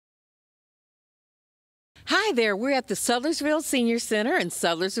Hi there, we're at the Sudlersville Senior Center in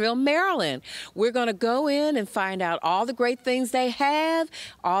Sudlersville, Maryland. We're going to go in and find out all the great things they have,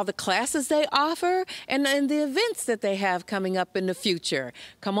 all the classes they offer, and the events that they have coming up in the future.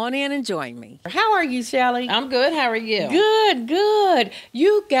 Come on in and join me. How are you, Shelly? I'm good. How are you? Good, good.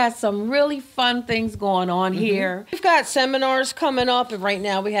 You got some really fun things going on here. We've got seminars coming up, and right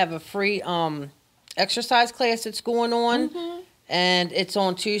now we have a free exercise class that's going on, and it's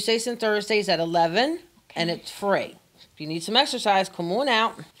on Tuesdays and Thursdays at 11. And it's free. If you need some exercise, come on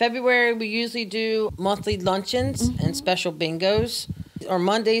out. February, we usually do monthly luncheons and special bingos. Or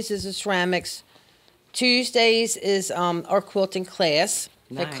Mondays is the ceramics. Tuesdays is our quilting class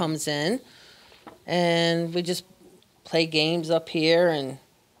that comes in. And we just play games up here and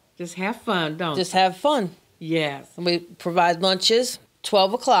just have fun, don't just have fun. Yes. And we provide lunches,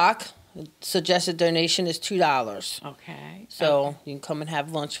 12 o'clock. Suggested donation is $2. Okay. So you can come and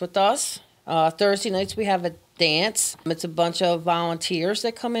have lunch with us. Thursday nights we have a dance. It's a bunch of volunteers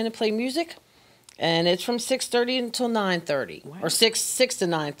that come in and play music, and it's from 6:30 until 9:30, or 6 to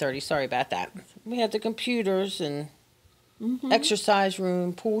 9:30. Sorry about that. We have the computers and exercise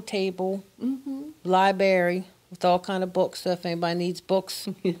room, pool table, library with all kind of books. So if anybody needs books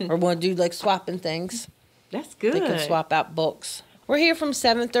or want to do like swapping things, that's good. They can swap out books. We're here from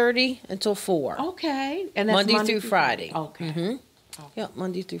 7:30 until 4. Okay, and that's Monday through Friday. Okay. Yeah,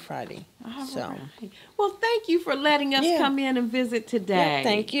 Monday through Friday. Right. Well, thank you for letting us come in and visit today. Yeah,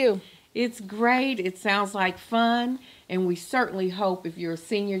 thank you. It's great. It sounds like fun. And we certainly hope if you're a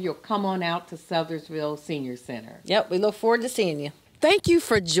senior, you'll come on out to Sudlersville Senior Center. Yep, we look forward to seeing you. Thank you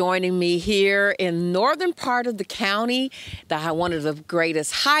for joining me here in northern part of the county, one of the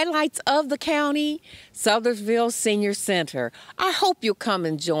greatest highlights of the county, Sudlersville Senior Center. I hope you'll come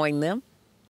and join them.